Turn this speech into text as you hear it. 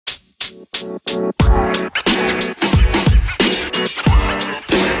Okay,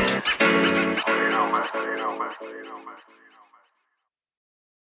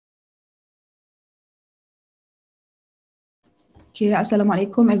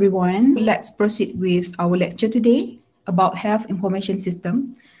 Assalamualaikum everyone. Let's proceed with our lecture today about health information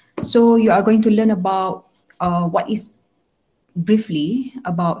system. So you are going to learn about what is briefly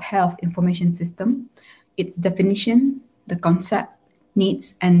about health information system, its definition, the concept,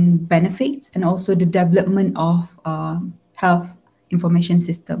 needs and benefits, and also the development of health information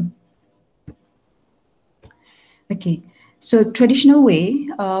system. Okay, so traditional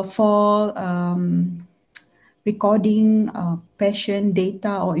way for recording patient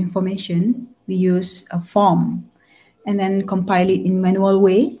data or information, we use a form and then compile it in manual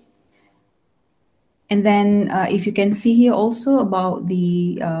way. And then if you can see here also about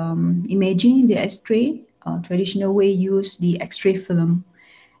the imaging, the X-ray, traditional way use the X-ray film.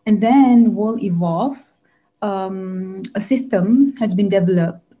 And then will evolve, a system has been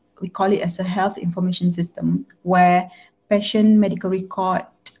developed, we call it as a health information system, where patient medical record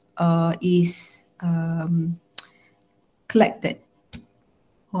is collected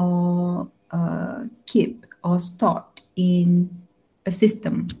or kept or stored in a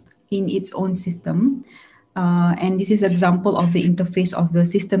system, in its own system. And this is an example of the interface of the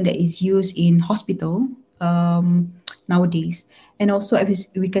system that is used in hospital nowadays. And also,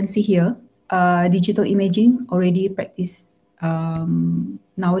 as we can see here, digital imaging already practiced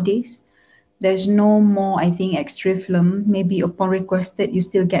nowadays. There's no more, I think, X-ray film. Maybe upon requested, you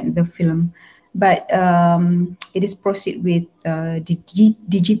still get the film. But it is proceed with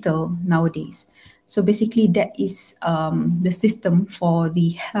digital nowadays. So basically that is the system for the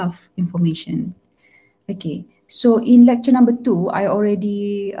health information. Okay, so in lecture number 2, I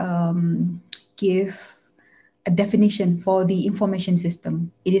already give a definition for the information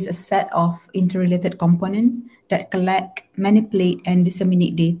system. It is a set of interrelated components that collect, manipulate, and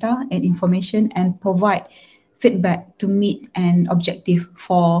disseminate data and information and provide feedback to meet an objective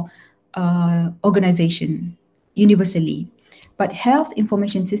for organization universally. But health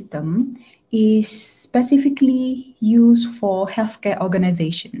information system is specifically used for healthcare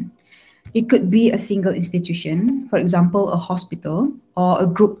organization. It could be a single institution, for example, a hospital or a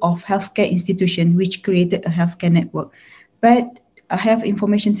group of healthcare institutions which created a healthcare network. But a health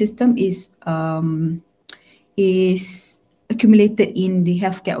information system is accumulated in the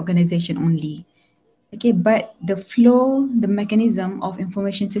healthcare organization only. Okay, but the flow, the mechanism of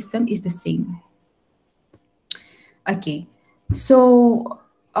information system is the same. Okay, so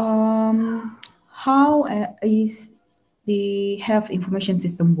how is the health information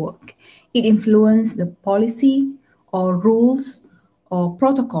system work? It influences the policy or rules or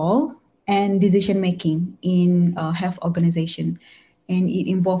protocol and decision making in a health organization. And it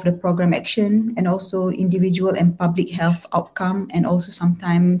involves the program action and also individual and public health outcome, and also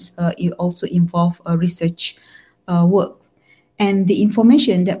sometimes it also involves research work. And the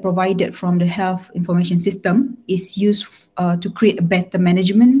information that provided from the health information system is used to create a better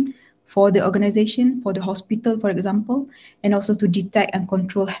management for the organization, for the hospital, for example, and also to detect and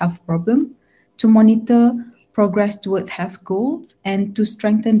control health problem, to monitor progress towards health goals, and to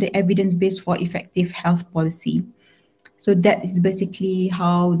strengthen the evidence base for effective health policy. So that is basically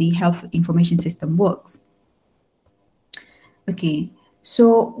how the health information system works. Okay,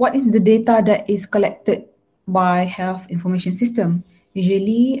 so what is the data that is collected by health information system?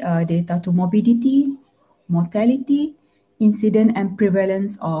 Usually data to morbidity, mortality, incident and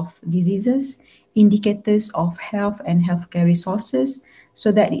prevalence of diseases, indicators of health and healthcare resources,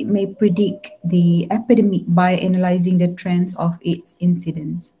 so that it may predict the epidemic by analyzing the trends of its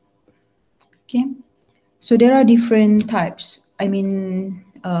incidence. Okay, so there are different types,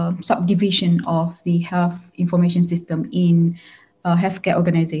 subdivision of the health information system in a healthcare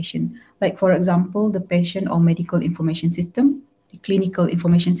organization. Like for example, the patient or medical information system, the clinical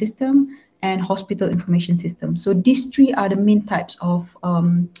information system, and hospital information system. So these three are the main types of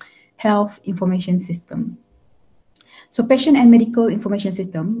health information system. So patient and medical information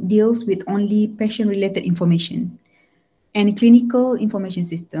system deals with only patient-related information, and clinical information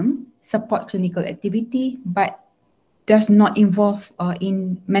system support clinical activity but does not involve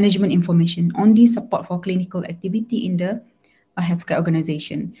in management information, only support for clinical activity in the healthcare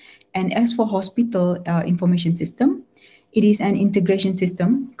organization. And as for hospital information system, it is an integration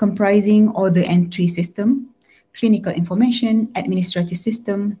system comprising all the entry system, clinical information, administrative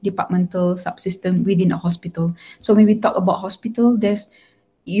system, departmental subsystem within a hospital. So when we talk about hospital,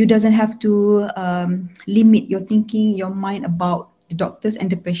 you doesn't have to limit your thinking, your mind about the doctors and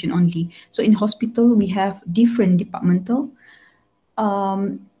the patient only. So in hospital, we have different departmental.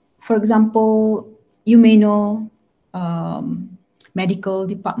 For example, you may know medical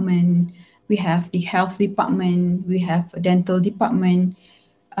department, we have the health department, we have a dental department,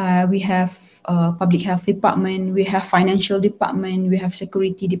 we have public health department, we have financial department, we have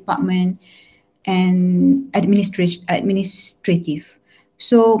security department, and administrative.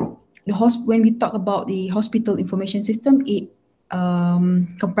 So when we talk about the hospital information system, it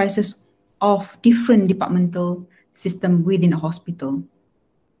comprises of different departmental system within a hospital.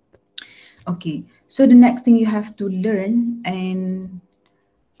 Okay, so the next thing you have to learn and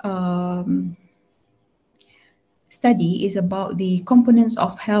study is about the components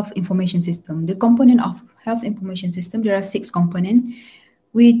of health information system. The component of health information system, there are 6 components,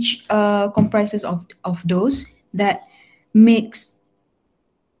 which comprises of those that makes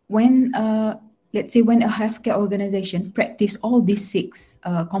when let's say when a healthcare organization practice all these 6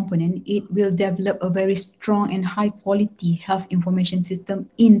 components, it will develop a very strong and high quality health information system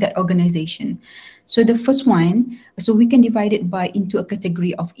in that organization. So the first one, so we can divide it into a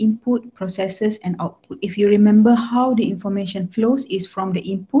category of input, processes, and output. If you remember how the information flows is from the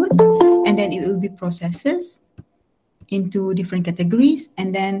input, and then it will be processes into different categories,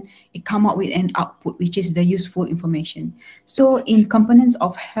 and then it come out with an output, which is the useful information. So in components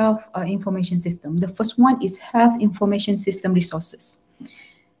of health information system, the first one is health information system resources,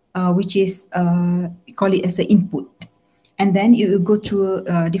 which is we call it as an input. And then it will go through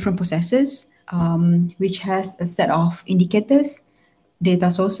different processes, which has a set of indicators,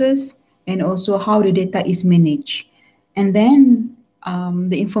 data sources, and also how the data is managed. And then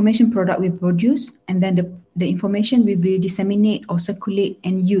the information product will produce, and then the information will be disseminate or circulate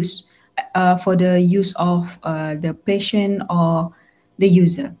and use for the use of the patient or the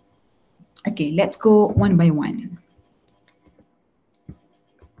user. Okay, let's go one by one.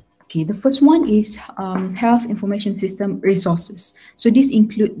 Okay, the first one is health information system resources. So this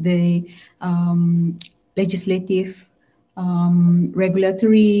include the legislative,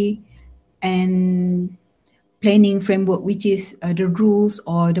 regulatory, and planning framework, which is the rules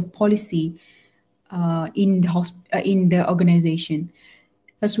or the policy in the organization,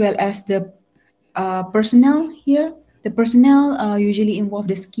 as well as the personnel here. The personnel usually involve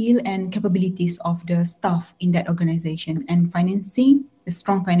the skill and capabilities of the staff in that organization, and financing, the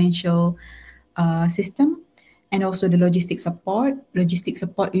strong financial system, and also the logistic support. Logistic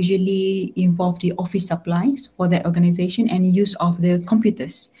support usually involve the office supplies for that organization and use of the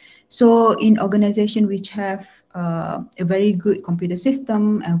computers. So in organization which have a very good computer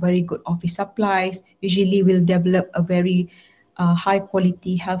system, a very good office supplies, usually will develop a very high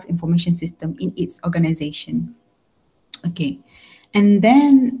quality health information system in its organization. Okay, and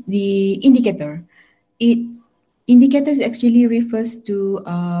then the indicator. Indicators actually refers to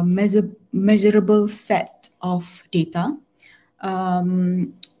a measurable set of data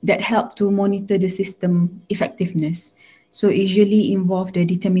that help to monitor the system effectiveness. So usually involve the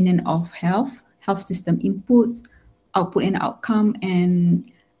determinant of health system inputs, output and outcome, and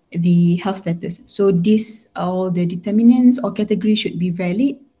the health status. So these all the determinants or categories should be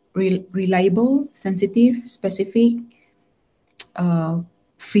valid, reliable, sensitive, specific,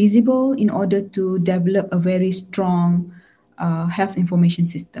 feasible in order to develop a very strong health information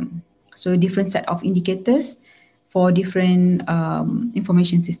system. So different set of indicators for different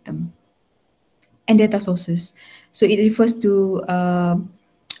information system. And data sources. So it refers to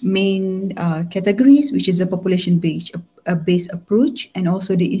main categories, which is a population-based approach, and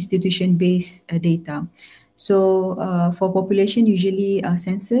also the institution-based data. So for population, usually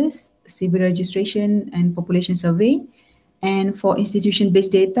census, civil registration, and population survey. And for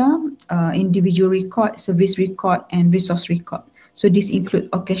institution-based data, individual record, service record, and resource record. So this include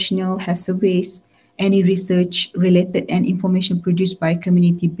occasional health surveys, any research related and information produced by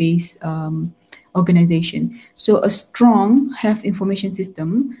community-based organization. So a strong health information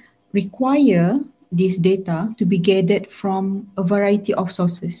system require this data to be gathered from a variety of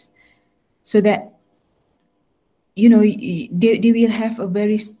sources, so that they will have a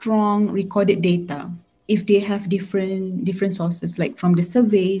very strong recorded data. If they have different sources, like from the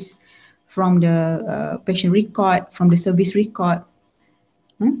surveys, from the patient record, from the service record.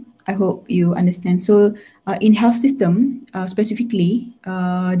 I hope you understand. So in health system, specifically,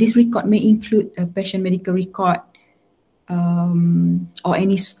 this record may include a patient medical record, or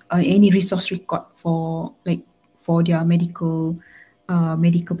any resource record for their medical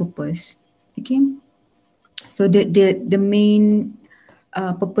purpose. Okay. So the main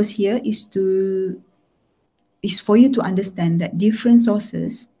purpose here is for you to understand that different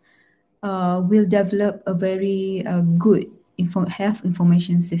sources will develop a very good health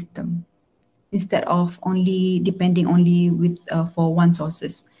information system, instead of only depending only with for one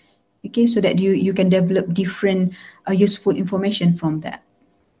sources. okay, so that you can develop different useful information from that.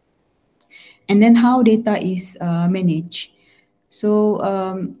 And then how data is managed. So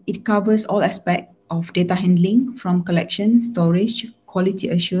it covers all aspects of data handling, from collection, storage, quality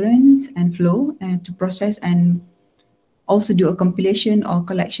assurance, and flow, and to process and also do a compilation or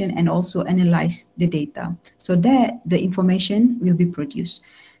collection and also analyze the data so that the information will be produced.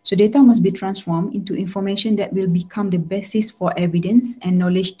 So data must be transformed into information that will become the basis for evidence and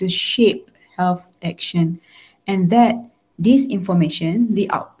knowledge to shape health action. And that this information, the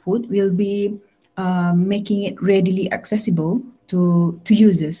output, will be making it readily accessible to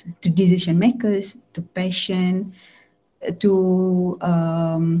users, to decision makers, to patient, to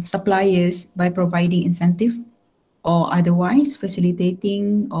suppliers by providing incentive or otherwise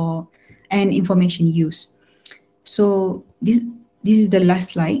facilitating or and information use. So this is the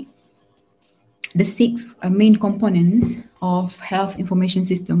last slide. The six main components of health information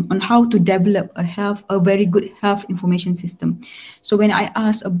system on how to develop a very good health information system. So when I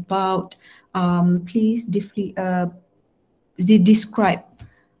ask about please describe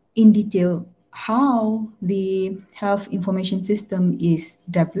in detail how the health information system is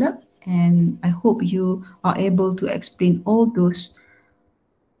developed, and I hope you are able to explain all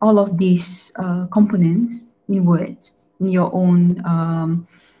of these components in words in your own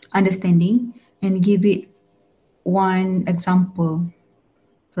understanding and give it one example.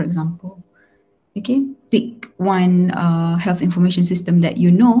 For example, okay, pick one health information system that you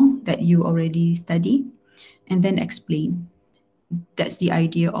know that you already study and then explain. That's the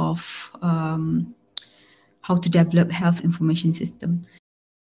idea of how to develop health information system.